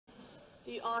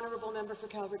The honourable member for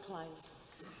Calgary-Klein.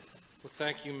 Well,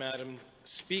 thank you, Madam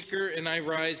Speaker, and I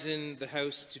rise in the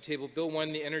House to table Bill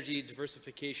 1, the Energy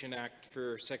Diversification Act,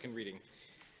 for second reading.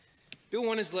 Bill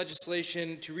 1 is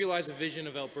legislation to realize a vision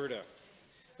of Alberta,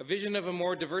 a vision of a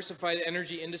more diversified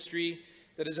energy industry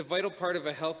that is a vital part of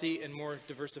a healthy and more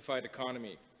diversified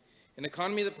economy, an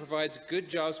economy that provides good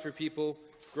jobs for people,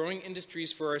 growing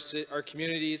industries for our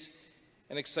communities,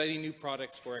 and exciting new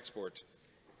products for export.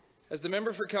 As the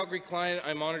member for Calgary-Klein,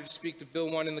 I'm honoured to speak to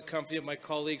Bill 1 in the company of my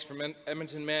colleagues from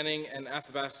Edmonton Manning and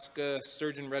Athabasca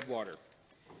Sturgeon Redwater.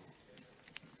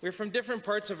 We're from different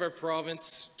parts of our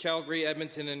province, Calgary,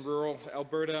 Edmonton, and rural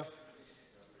Alberta,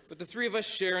 but the three of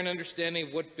us share an understanding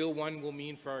of what Bill 1 will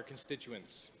mean for our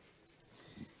constituents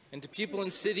and to people in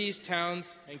cities,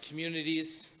 towns, and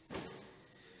communities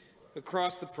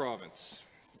across the province.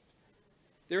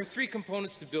 There are three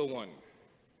components to Bill 1.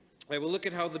 I will look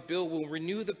at how the bill will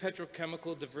renew the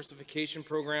petrochemical diversification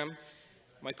program.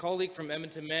 My colleague from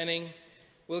Edmonton Manning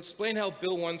will explain how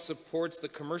Bill 1 supports the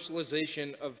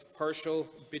commercialization of partial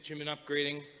bitumen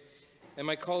upgrading. And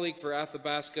my colleague for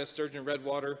Athabasca Sturgeon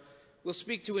Redwater will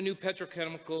speak to a new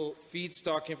petrochemical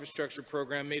feedstock infrastructure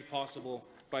program made possible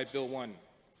by Bill 1.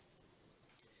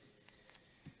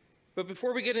 But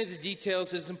before we get into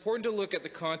details, it is important to look at the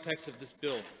context of this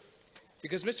bill.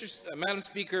 Because, Madam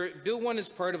Speaker, Bill 1 is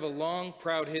part of a long,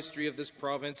 proud history of this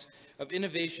province of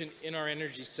innovation in our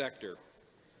energy sector.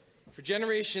 For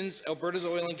generations, Alberta's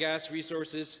oil and gas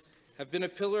resources have been a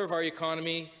pillar of our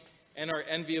economy and our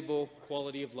enviable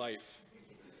quality of life.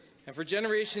 And for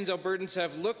generations, Albertans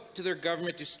have looked to their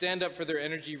government to stand up for their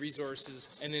energy resources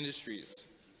and industries.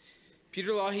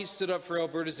 Peter Lougheed stood up for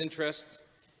Alberta's interests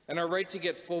and our right to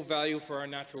get full value for our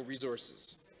natural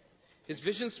resources. His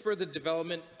vision spurred the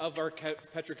development of our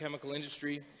petrochemical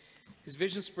industry. His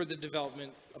vision spurred the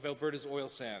development of Alberta's oil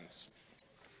sands.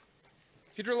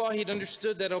 Peter Lougheed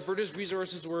understood that Alberta's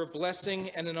resources were a blessing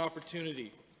and an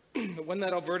opportunity, one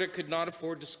that Alberta could not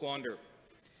afford to squander.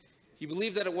 He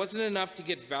believed that it wasn't enough to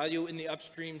get value in the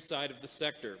upstream side of the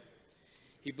sector.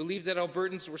 He believed that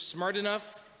Albertans were smart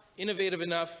enough, innovative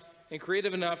enough, and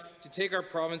creative enough to take our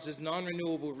province's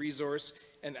non-renewable resource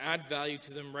and add value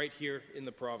to them right here in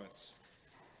the province.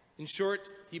 In short,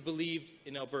 he believed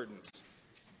in Albertans.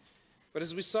 But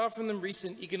as we saw from the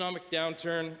recent economic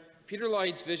downturn, Peter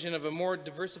Lougheed's vision of a more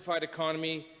diversified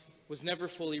economy was never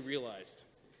fully realized.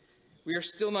 We are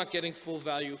still not getting full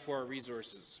value for our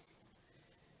resources.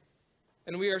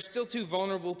 And we are still too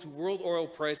vulnerable to world oil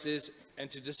prices and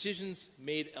to decisions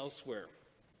made elsewhere.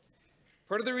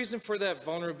 Part of the reason for that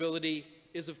vulnerability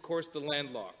is, of course, the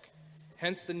landlock,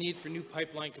 hence the need for new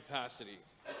pipeline capacity.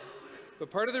 But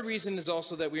part of the reason is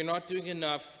also that we are not doing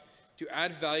enough to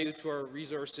add value to our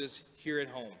resources here at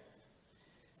home.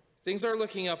 Things are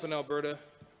looking up in Alberta,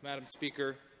 Madam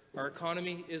Speaker. Our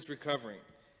economy is recovering.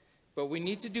 But we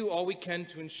need to do all we can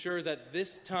to ensure that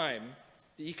this time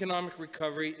the economic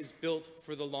recovery is built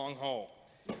for the long haul,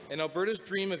 and Alberta's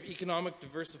dream of economic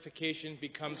diversification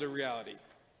becomes a reality.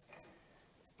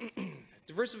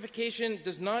 Diversification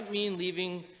does not mean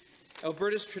leaving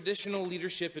Alberta's traditional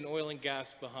leadership in oil and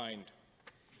gas behind.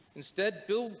 Instead,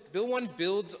 Bill 1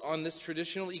 builds on this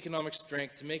traditional economic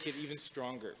strength to make it even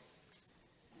stronger.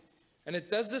 And it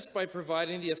does this by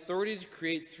providing the authority to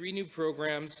create 3 new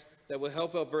programs that will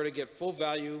help Alberta get full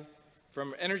value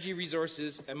from energy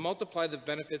resources and multiply the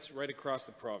benefits right across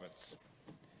the province.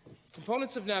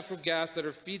 Components of natural gas that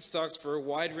are feedstocks for a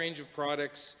wide range of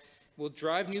products will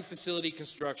drive new facility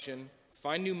construction,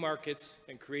 find new markets,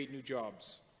 and create new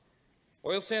jobs.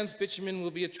 Oil sands bitumen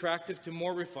will be attractive to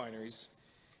more refineries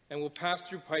and will pass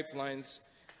through pipelines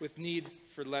with need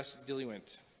for less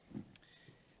diluent.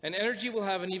 And energy will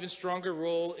have an even stronger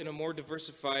role in a more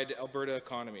diversified Alberta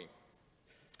economy.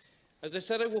 As I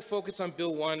said, I will focus on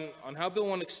Bill 1, on how Bill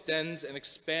 1 extends and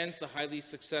expands the highly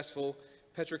successful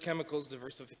petrochemicals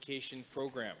diversification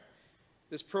program.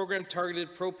 This program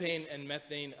targeted propane and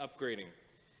methane upgrading.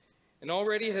 And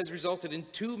already it has resulted in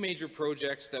 2 major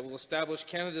projects that will establish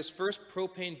Canada's first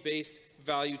propane-based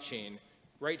value chain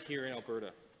right here in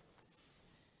Alberta.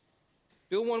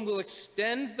 Bill 1 will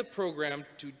extend the program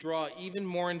to draw even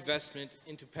more investment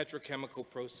into petrochemical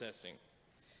processing.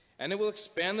 And it will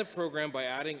expand the program by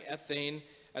adding ethane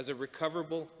as a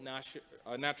recoverable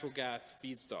natural gas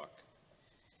feedstock.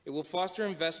 It will foster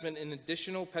investment in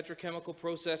additional petrochemical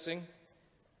processing,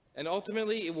 and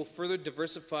ultimately it will further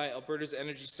diversify Alberta's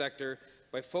energy sector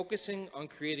by focusing on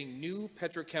creating new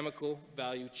petrochemical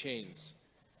value chains.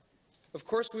 Of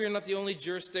course, we are not the only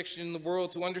jurisdiction in the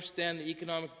world to understand the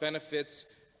economic benefits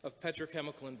of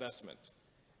petrochemical investment.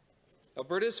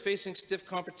 Alberta is facing stiff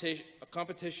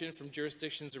competition from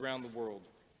jurisdictions around the world.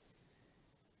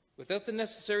 Without the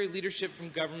necessary leadership from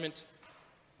government,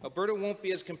 Alberta won't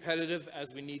be as competitive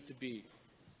as we need to be.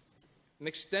 An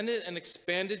extended and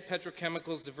expanded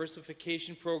petrochemicals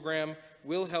diversification program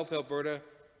will help Alberta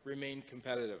remain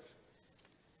competitive.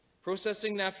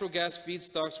 Processing natural gas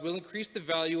feedstocks will increase the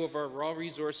value of our raw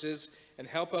resources and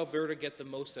help Alberta get the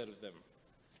most out of them,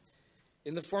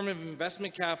 in the form of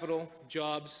investment capital,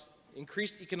 jobs,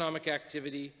 increased economic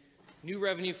activity, new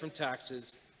revenue from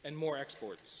taxes, and more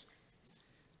exports.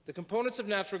 The components of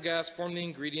natural gas form the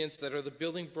ingredients that are the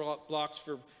building blocks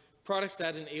for products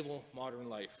that enable modern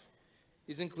life.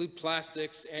 These include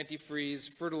plastics, antifreeze,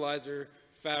 fertilizer,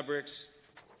 fabrics,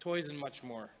 toys, and much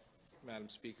more, Madam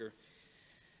Speaker.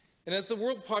 And as the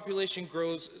world population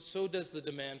grows, so does the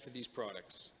demand for these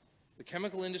products. The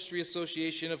Chemical Industry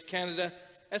Association of Canada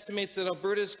estimates that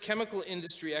Alberta's chemical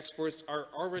industry exports are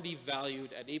already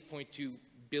valued at $8.2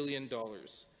 billion.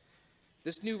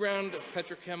 This new round of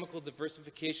petrochemical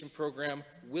diversification program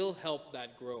will help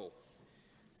that grow.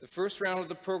 The first round of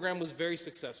the program was very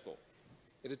successful.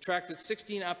 It attracted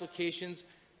 16 applications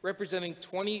representing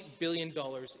 $20 billion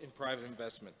in private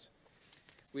investment.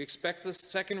 We expect the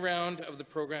second round of the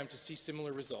program to see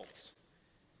similar results.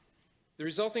 The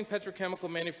resulting petrochemical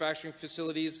manufacturing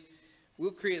facilities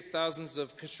will create thousands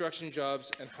of construction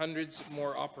jobs and hundreds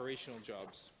more operational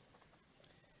jobs.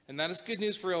 And that is good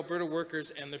news for Alberta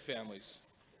workers and their families.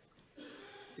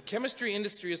 The Chemistry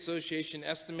Industry Association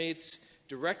estimates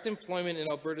direct employment in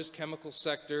Alberta's chemical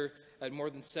sector at more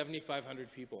than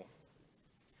 7,500 people.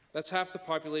 That's half the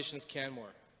population of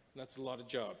Canmore, and that's a lot of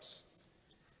jobs.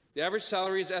 The average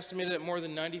salary is estimated at more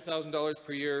than $90,000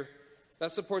 per year.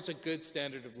 That supports a good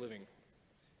standard of living.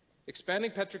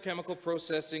 Expanding petrochemical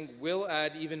processing will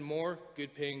add even more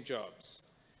good-paying jobs.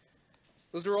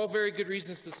 Those are all very good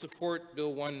reasons to support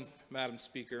Bill 1, Madam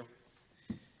Speaker.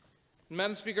 And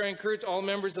Madam Speaker, I encourage all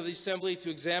members of the Assembly to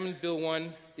examine Bill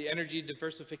 1, the Energy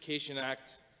Diversification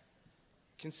Act.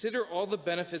 Consider all the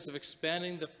benefits of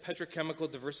expanding the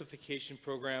petrochemical diversification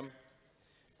program.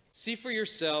 See for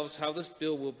yourselves how this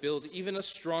bill will build even a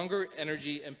stronger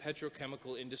energy and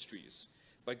petrochemical industries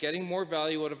by getting more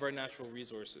value out of our natural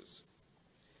resources.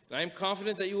 And I am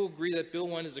confident that you will agree that Bill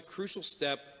 1 is a crucial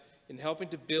step in helping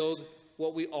to build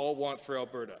what we all want for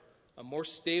Alberta, a more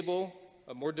stable,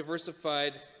 a more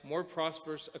diversified, more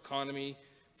prosperous economy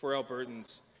for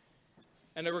Albertans,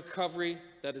 and a recovery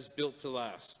that is built to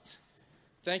last.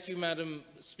 Thank you, Madam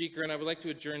Speaker, and I would like to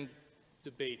adjourn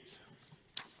debate.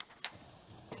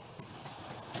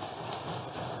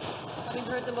 Having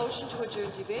heard the motion to adjourn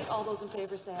debate, all those in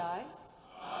favour say aye.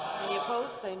 Aye. Any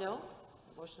opposed, say no.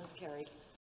 The motion is carried.